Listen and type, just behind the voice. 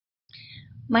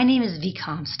My name is V.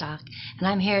 Comstock, and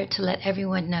I'm here to let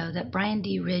everyone know that Brian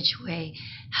D. Ridgway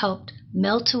helped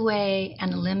melt away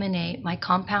and eliminate my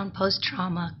compound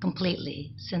post-trauma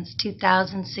completely. Since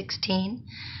 2016,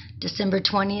 December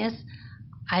 20th,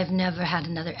 I've never had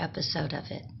another episode of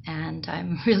it, and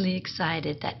I'm really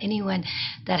excited that anyone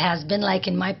that has been like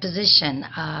in my position,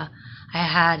 I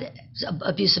had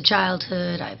abusive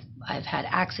childhood, I've had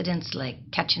accidents like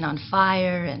catching on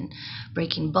fire and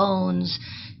breaking bones,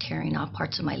 tearing off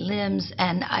parts of my limbs,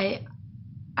 and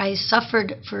I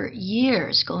suffered for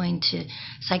years going to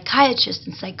psychiatrists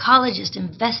and psychologists,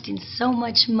 investing so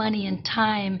much money and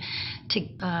time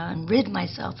to rid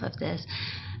myself of this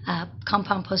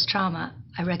compound post-trauma.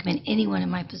 I recommend anyone in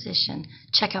my position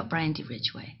check out Brian D.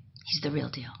 Ridgway. He's the real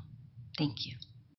deal. Thank you.